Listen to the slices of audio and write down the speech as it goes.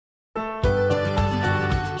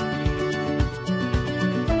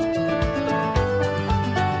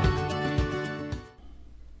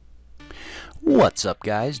What's up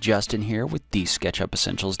guys, Justin here with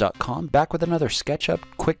TheSketchUpEssentials.com, back with another SketchUp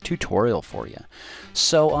quick tutorial for you.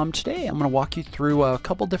 So today I'm going to walk you through a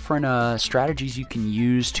couple different strategies you can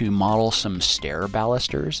use to model some stair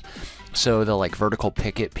balusters. So the vertical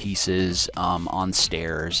picket pieces on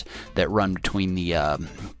stairs that run between the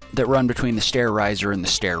stair riser and the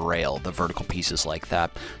stair rail, the vertical pieces like that.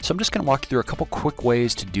 So I'm just going to walk you through a couple quick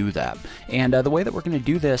ways to do that. And the way that we're going to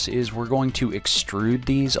do this is we're going to extrude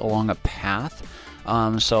these along a path.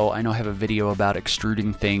 So I know I have a video about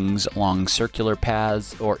extruding things along circular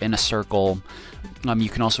paths or in a circle. You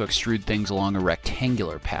can also extrude things along a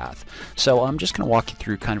rectangular path. So I'm just going to walk you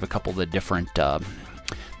through kind of a couple of the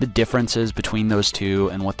differences between those two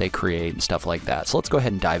and what they create and stuff like that. So let's go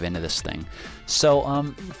ahead and dive into this thing. So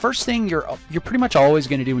first thing you're pretty much always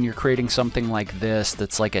going to do when you're creating something like this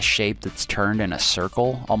that's like a shape that's turned in a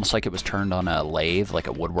circle, almost like it was turned on a lathe, like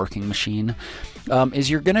a woodworking machine,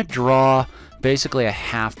 is you're going to draw basically a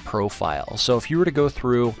half profile. So if you were to go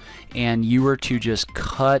through and you were to just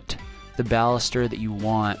cut the baluster that you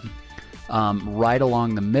want right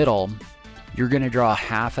along the middle, you're going to draw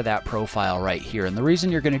half of that profile right here. And the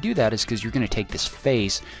reason you're going to do that is because you're going to take this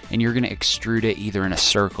face and you're going to extrude it either in a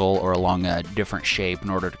circle or along a different shape in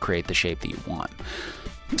order to create the shape that you want.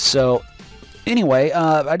 So anyway,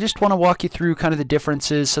 I just want to walk you through kind of the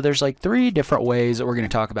differences. So there's like 3 different ways that we're going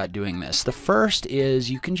to talk about doing this. The first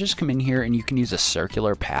is you can just come in here and you can use a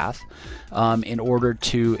circular path in order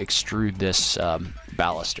to extrude this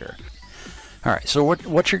baluster. Alright, so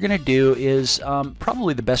what you're going to do is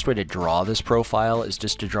probably the best way to draw this profile is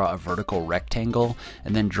just to draw a vertical rectangle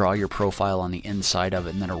and then draw your profile on the inside of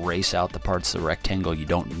it and then erase out the parts of the rectangle you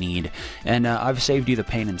don't need. And I've saved you the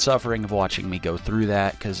pain and suffering of watching me go through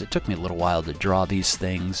that because it took me a little while to draw these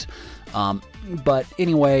things. But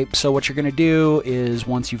anyway, so what you're going to do is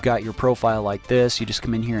once you've got your profile like this, you just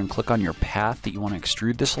come in here and click on your path that you want to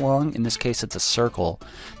extrude this along. In this case, it's a circle.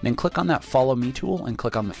 Then click on that Follow Me tool and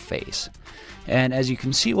click on the face. And as you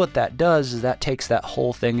can see, what that does is that takes that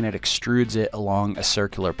whole thing and it extrudes it along a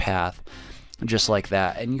circular path, just like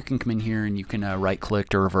that. And you can come in here and you can right-click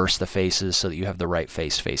to reverse the faces so that you have the right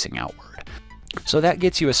face facing outward. So that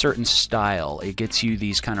gets you a certain style. It gets you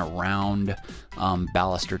these kind of round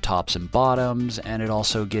baluster tops and bottoms, and it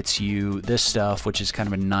also gets you this stuff, which is kind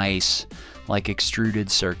of a nice, like extruded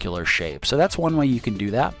circular shape. So that's one way you can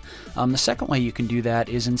do that. The second way you can do that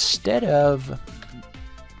is instead of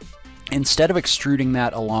extruding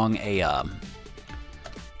that along a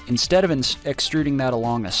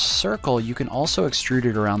circle, you can also extrude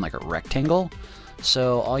it around like a rectangle.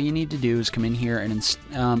 So all you need to do is come in here and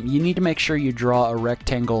you need to make sure you draw a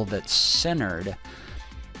rectangle that's centered,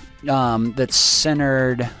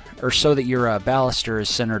 or so that your baluster is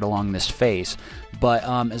centered along this face. But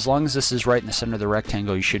as long as this is right in the center of the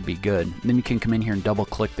rectangle, you should be good. And then you can come in here and double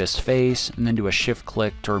click this face and then do a shift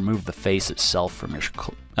click to remove the face itself from your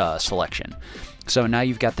selection. So now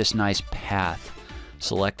you've got this nice path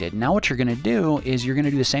selected. Now what you're going to do is you're going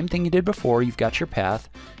to do the same thing you did before. You've got your path.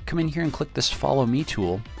 Come in here and click this Follow Me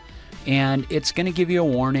tool, and it's going to give you a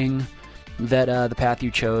warning that the path you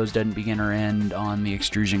chose doesn't begin or end on the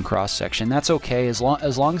extrusion cross section. That's okay. As long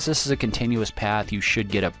as this is a continuous path, you should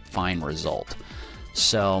get a fine result.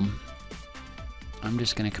 So I'm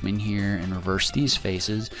just going to come in here and reverse these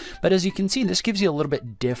faces. But as you can see, this gives you a little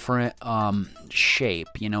bit different shape.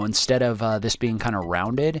 You know, instead of this being kind of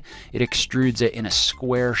rounded, it extrudes it in a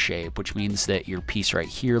square shape, which means that your piece right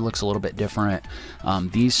here looks a little bit different.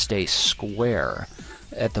 These stay square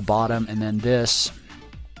at the bottom, and then this,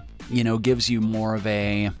 you know, gives you more of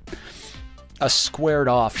a squared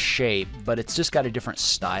off shape, but it's just got a different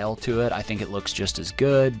style to it. I think it looks just as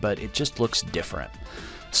good, but it just looks different.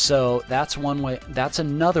 So that's one way. That's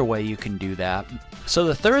another way you can do that. So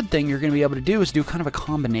the third thing you're going to be able to do is do kind of a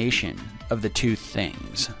combination of the two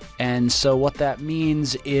things. And so what that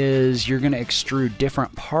means is you're going to extrude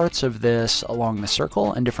different parts of this along the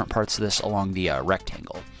circle and different parts of this along the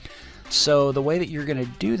rectangle. So the way that you're going to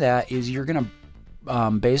do that is you're going to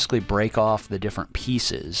basically break off the different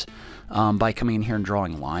pieces by coming in here and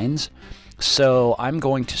drawing lines. So I'm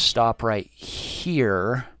going to stop right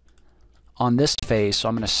here on this face, so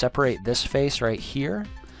I'm going to separate this face right here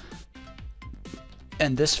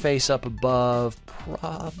and this face up above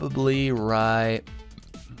probably right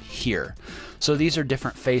here. So these are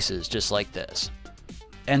different faces just like this.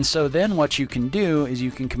 And so then what you can do is you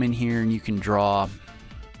can come in here and you can draw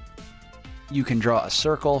a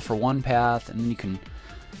circle for one path, and then you can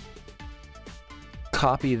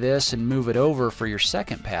copy this and move it over for your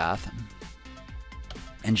second path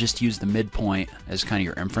and just use the midpoint as kind of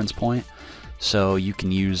your inference point. So you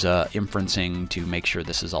can use inferencing to make sure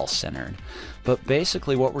this is all centered. But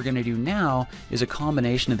basically what we're going to do now is a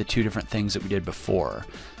combination of the two different things that we did before.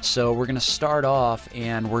 So we're going to start off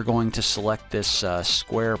and we're going to select this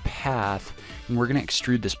square path, and we're going to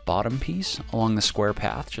extrude this bottom piece along the square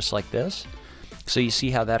path just like this. So you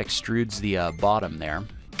see how that extrudes the bottom there.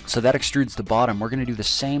 So that extrudes the bottom. We're going to do the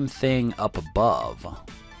same thing up above.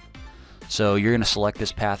 So you're going to select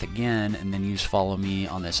this path again and then use follow me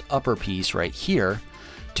on this upper piece right here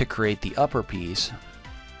to create the upper piece.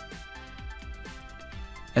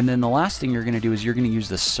 And then the last thing you're going to do is you're going to use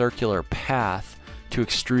the circular path to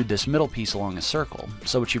extrude this middle piece along a circle.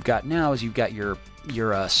 So what you've got now is you've got your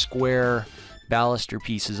square baluster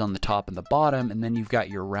pieces on the top and the bottom, and then you've got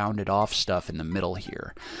your rounded off stuff in the middle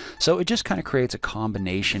here. So it just kind of creates a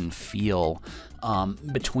combination feel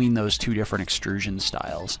between those two different extrusion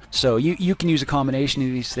styles. So you can use a combination of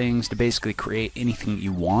these things to basically create anything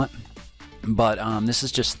you want. But this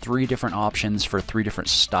is just 3 different options for 3 different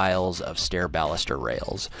styles of stair baluster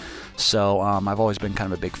rails. So I've always been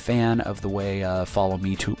kind of a big fan of the way the Follow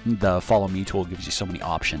Me tool gives you so many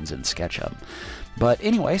options in SketchUp. But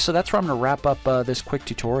anyway, so that's where I'm going to wrap up this quick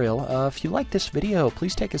tutorial. If you like this video,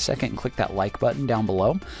 please take a second and click that like button down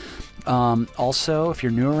below. Also, if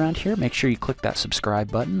you're new around here, make sure you click that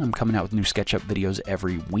subscribe button. I'm coming out with new SketchUp videos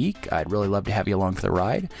every week. I'd really love to have you along for the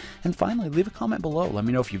ride. And finally, leave a comment below. Let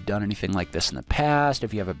me know if you've done anything like this in the past,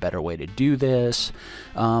 if you have a better way to do this.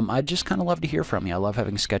 I'd just kind of love to hear from you. I love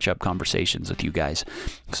having SketchUp conversations with you guys.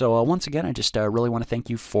 So once again, I just really want to thank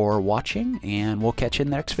you for watching, and we'll catch you in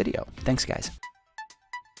the next video. Thanks, guys.